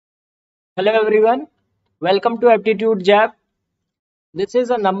Hello everyone, welcome to Aptitude Jab. This is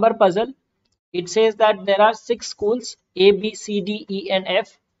a number puzzle. It says that there are six schools A, B, C, D, E, and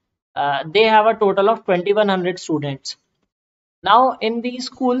F. They have a total of 2100 students. Now, in these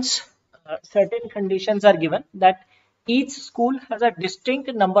schools, certain conditions are given that each school has a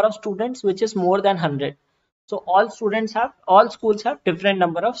distinct number of students which is more than 100. So all schools have different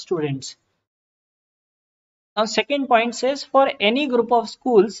number of students. Now, second point says for any group of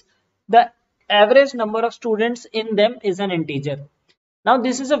schools, the average number of students in them is an integer. Now,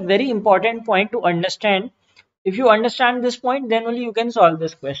 this is a very important point to understand. If you understand this point, then only you can solve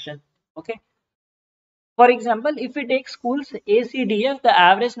this question. Okay. For example, if we take schools A, C, D, F, the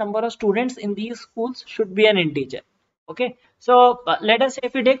average number of students in these schools should be an integer. Okay. So, let us say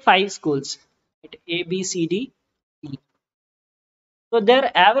if we take five schools, right, A, B, C, D, E. So their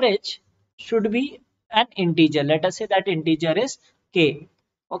average should be an integer. Let us say that integer is k.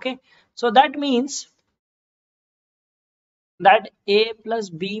 Okay. So that means that A plus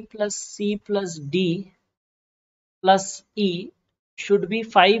B plus C plus D plus E should be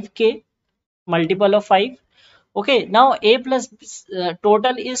 5k, multiple of 5. Okay. Now A plus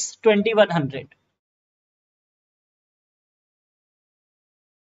total is 2100.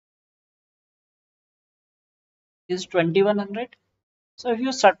 Is 2100. So if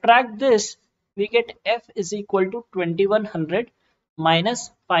you subtract this, we get F is equal to 2100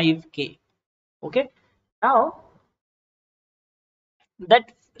 minus 5k. Okay. Now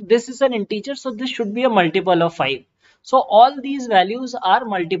that this is an integer, so this should be a multiple of 5. So all these values are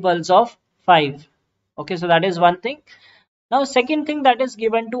multiples of 5. Okay, so that is one thing. Now second thing that is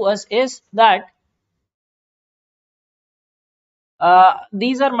given to us is that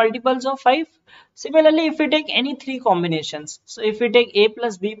these are multiples of 5. Similarly, if we take any three combinations, so if we take A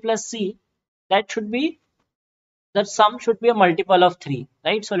plus B plus C, that should be, the sum should be a multiple of 3,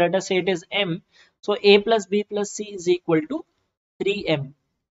 right? So let us say it is M. So A plus B plus C is equal to 3M.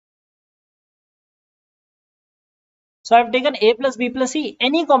 So I've taken A plus B plus C,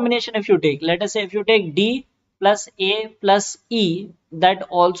 any combination if you take, let us say if you take D plus A plus E, that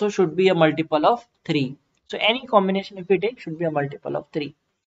also should be a multiple of 3. So any combination if we take should be a multiple of 3.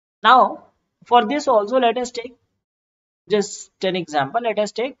 Now, for this also let us take just an example. Let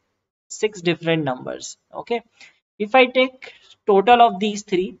us take six different numbers. Okay. If I take total of these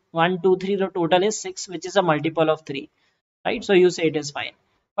three, 1, 2, 3, the total is 6, which is a multiple of 3. Right? So you say it is fine.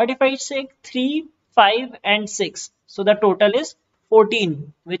 But if I say 3, 5 and 6, so the total is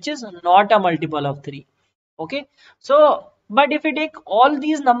 14, which is not a multiple of 3. Okay. So, but if we take all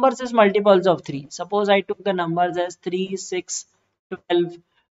these numbers as multiples of 3, suppose I took the numbers as 3, 6, 12,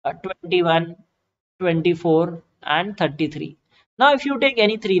 21, 24 and 33. Now if you take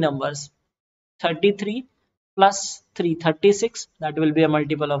any three numbers, 33 plus 3, 36, that will be a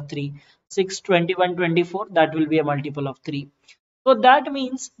multiple of 3. 6, 21, 24, that will be a multiple of 3. So that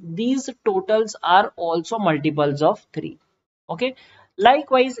means these totals are also multiples of 3. Okay.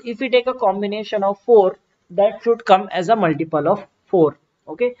 Likewise, if we take a combination of 4, that should come as a multiple of 4.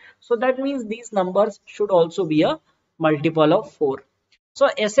 Okay. So that means these numbers should also be a multiple of 4. So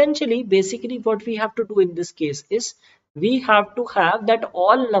essentially, basically what we have to do in this case is we have to have that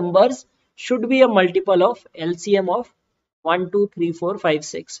all numbers should be a multiple of LCM of 1, 2, 3, 4, 5,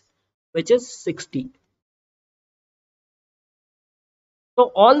 6, which is 60.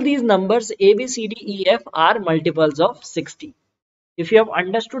 So all these numbers A, B, C, D, E, F are multiples of 60. If you have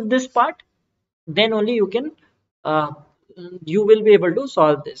understood this part, then only you can uh, you will be able to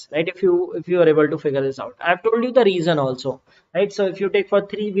solve this, right? If you are able to figure this out. I have told you the reason also, right? So if you take for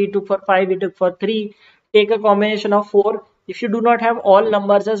 3, we took for 5, we took for 3, take a combination of 4. If you do not have all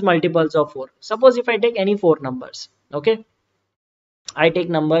numbers as multiples of 4, suppose if I take any four numbers, okay, I take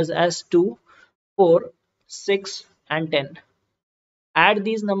numbers as 2, 4, 6 and 10. Add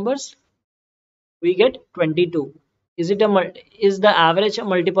these numbers, we get 22. Is the average a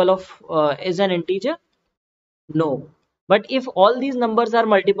multiple of is an integer? No. But if all these numbers are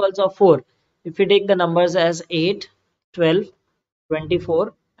multiples of 4, if we take the numbers as 8, 12,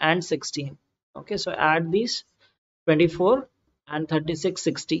 24 and 16. Okay, so add these 24 and 36,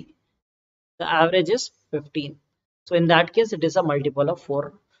 60. The average is 15. So in that case, it is a multiple of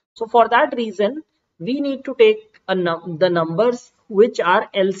 4. So for that reason, we need to take the numbers which are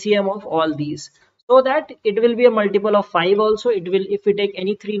LCM of all these. So that it will be a multiple of 5 also. It will, if we take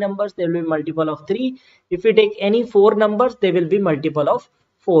any three numbers, there will be multiple of 3. If we take any four numbers, they will be multiple of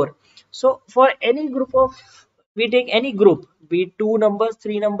 4. So for any group of, we take any group, be it 2 numbers,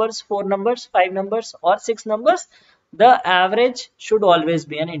 3 numbers, 4 numbers, 5 numbers or 6 numbers, the average should always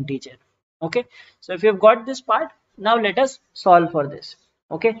be an integer. Okay, so if you've got this part, now let us solve for this.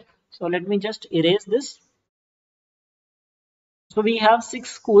 Okay, So let me just erase this. So we have 6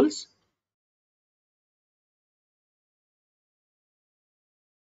 schools.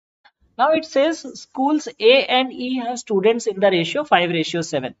 Now it says schools A and E have students in the ratio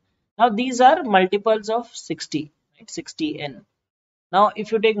 5:7. Now these are multiples of 60, right? 60n. Now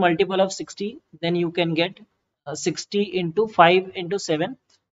if you take multiple of 60, then you can get 60 into 5 into 7,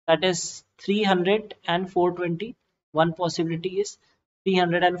 that is 300 and 420. One possibility is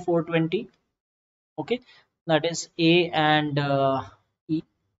 300 and 420. Okay, that is A and E.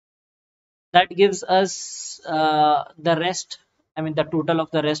 That gives us the rest, I mean the total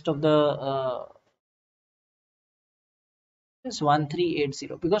of the rest of the is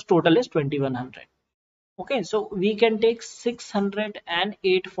 1380, because total is 2100. Okay, so we can take 600 and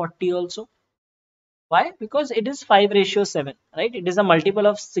 840 also. Why? Because it is 5:7, right? It is a multiple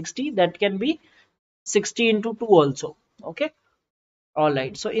of 60, that can be 60 into 2 also. Okay, all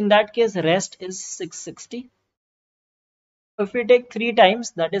right. So in that case, rest is 660. If we take 3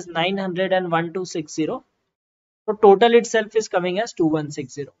 times, that is 900 and 1260. So total itself is coming as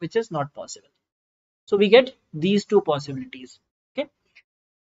 2160, which is not possible. So we get these two possibilities. Okay.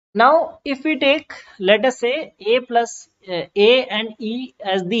 Now, if we take, let us say A plus A and E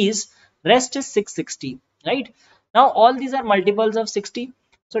as these, rest is 660, right? Now, all these are multiples of 60.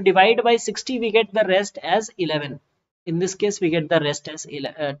 So divide by 60, we get the rest as 11. In this case, we get the rest as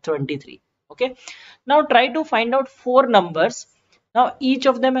 23. Okay. Now, try to find out 4 numbers. Now, each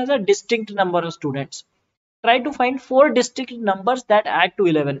of them has a distinct number of students. Try to find 4 distinct numbers that add to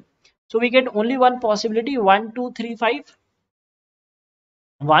 11. So we get only one possibility, 1, 2, 3, 5.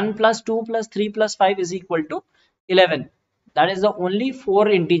 1 plus 2 plus 3 plus 5 is equal to 11. That is the only 4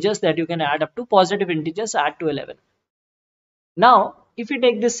 integers that you can add up to, positive integers add to 11. Now, if you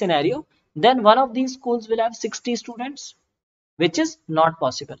take this scenario, then one of these schools will have 60 students, which is not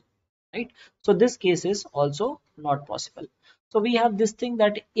possible, right? So this case is also not possible. So we have this thing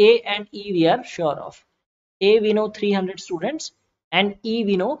that A and E we are sure of. A we know 300 students and E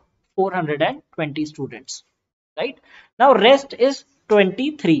we know 420 students, right? Now rest is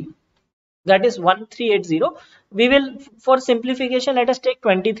 23, that is 1380. We will, for simplification, let us take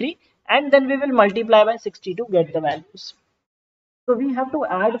 23 and then we will multiply by 60 to get the values. So we have to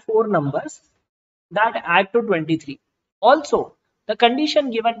add 4 numbers that add to 23. Also, the condition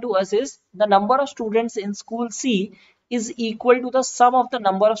given to us is the number of students in school C is equal to the sum of the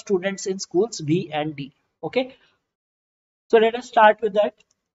number of students in schools B and D. Okay, so let us start with that.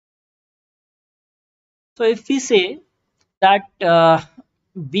 So if we say that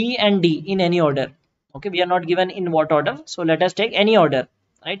B and D in any order, okay, we are not given in what order, so let us take any order,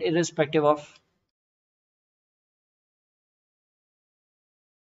 right, irrespective of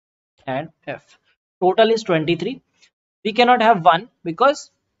and F. Total is 23. We cannot have 1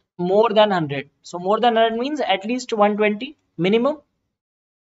 because more than 100. So more than 100 means at least 120 minimum.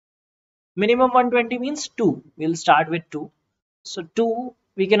 Minimum 120 means 2. We'll start with 2. So 2,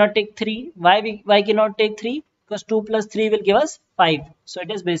 we cannot take 3. Why cannot take 3? Because 2 plus 3 will give us 5. So it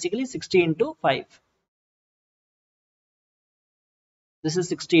is basically 60 into 5. This is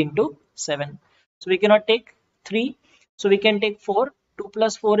 60 into 7. So we cannot take 3. So we can take 4. 2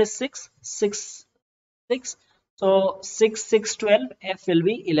 plus 4 is 6. 6, 6. So 6, 6, 12. F will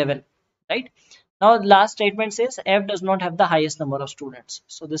be 11. Right? Now last statement says F does not have the highest number of students.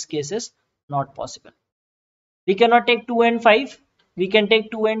 So this case is not possible. We cannot take 2 and 5. We can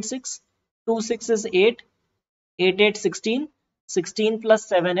take 2 and 6. 2, 6 is 8. 8, 8, 16. 16 plus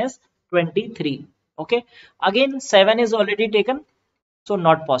 7 is 23. Okay. Again, 7 is already taken. So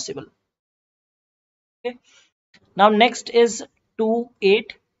not possible. Okay. Now next is 2,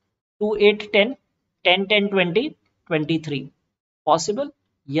 8. 2, 8, 10. 10, 10, 20. 23. Possible?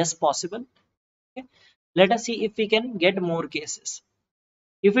 Yes, possible. Okay. Let us see if we can get more cases.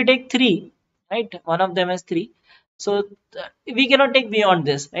 If we take 3, right, one of them is 3. So we cannot take beyond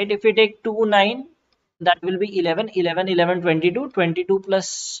this, right? If we take 2, 9, that will be 11, 11, 11, 22, 22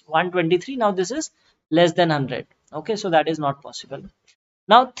 plus 1, 23. Now this is less than 100. Okay, so that is not possible.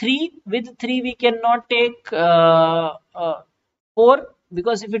 Now 3, with 3 we cannot take 4,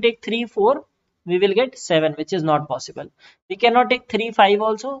 because if we take 3, 4, we will get 7, which is not possible. We cannot take 3, 5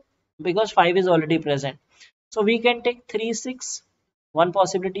 also, because 5 is already present. So we can take 3, 6. One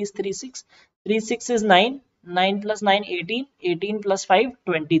possibility is 3, 6. 3, 6 is 9. 9 plus 9, 18. 18 plus 5,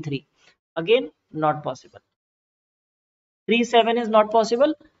 23. Again, not possible. 3, 7 is not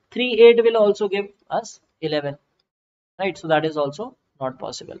possible. 3, 8 will also give us 11. Right, so that is also not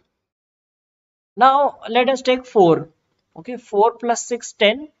possible. Now let us take 4. Okay, 4 plus 6,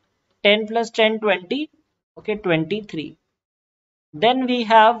 10. 10 plus 10, 20. Okay, 23. Then we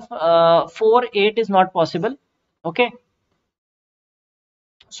have 4, 8 is not possible. Okay,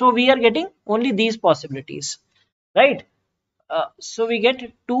 so we are getting only these possibilities, right? So we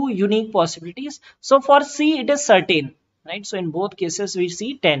get two unique possibilities. So for C it is certain, right? So in both cases we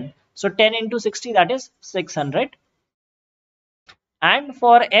see 10. So 10 into 60, that is 600. And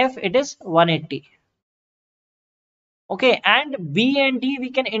for F it is 180. Okay, and B and D we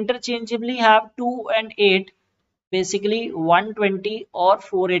can interchangeably have 2 and 8, basically 120 or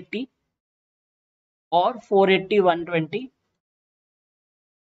 480, or 480 120,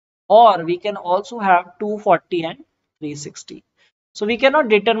 or we can also have 240 and 360. So we cannot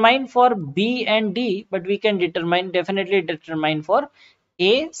determine for B and D, but we can definitely determine for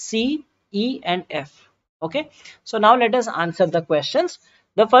A, C, E and F. Okay, so now let us answer the questions.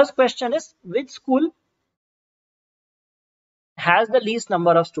 The first question is, which school has the least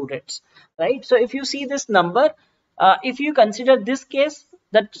number of students, right? So if you see this number, if you consider this case,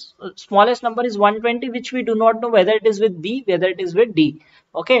 that smallest number is 120, which we do not know whether it is with B, whether it is with D.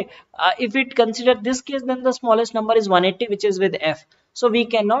 Okay, if it consider this case, then the smallest number is 180, which is with F. So we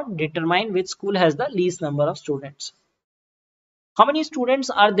cannot determine which school has the least number of students. How many students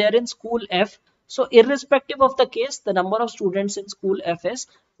are there in school F? So irrespective of the case, the number of students in school F is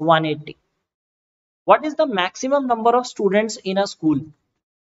 180. What is the maximum number of students in a school?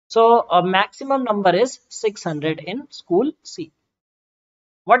 So a maximum number is 600 in school C.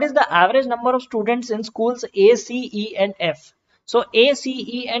 What is the average number of students in schools A, C, E and F? So A, C,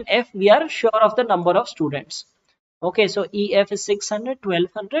 E and F, we are sure of the number of students. Okay, so EF is 600,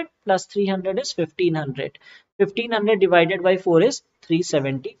 1200 plus 300 is 1500. 1500 divided by 4 is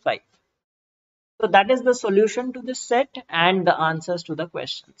 375. So that is the solution to this set and the answers to the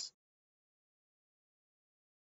questions.